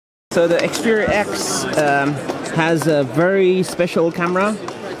So the Xperia X has a very special camera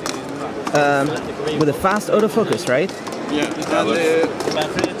with a fast autofocus, right? Yeah,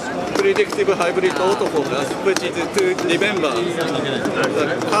 and predictive hybrid autofocus, which is to remember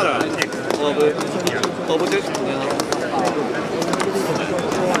the color of object.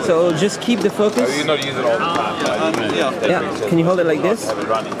 So just keep the focus. You not use it all the time. Yeah. Can you hold it like this?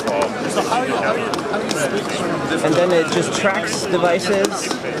 And then it just tracks devices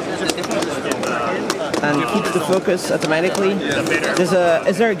and keeps the focus automatically. Is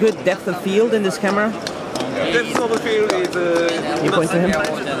there a good depth of field in this camera? Depth of field is... you point to him?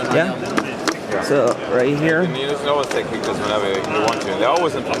 Yeah? So, right here. You can always take pictures whenever you want to. They're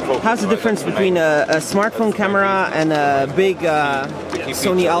always in focus. How's the difference between a smartphone camera and a big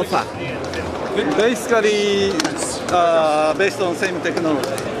Sony Alpha? Basically, based on same technology.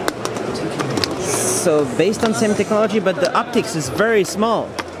 So, based on same technology, but the optics is very small.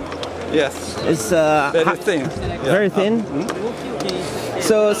 Yes. It's very thin. Very thin?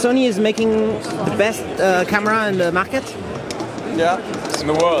 So, Sony is making the best camera in the market? Yeah. In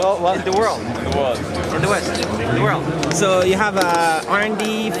the world. In the world. In the world. In the West. In the world. So you have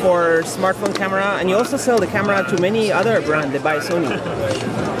R&D for smartphone camera, and you also sell the camera to many other brands that buy Sony.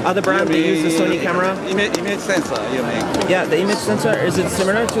 Other brands they use the Sony camera. Image sensor, you mean? Yeah, the image sensor. Is it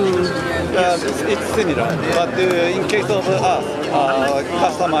similar to? It's similar, but in case of us,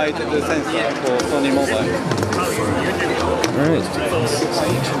 customized the sensor for Sony mobile. Right.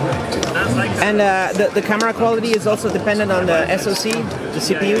 And the camera quality is also dependent on the SoC, the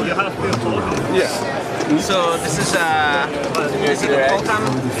CPU? Yes. So this is the Qualcomm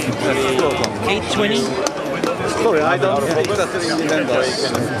A20? Sorry, I don't exactly remember. So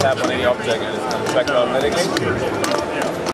you can tap on any object and it's going to track it automatically.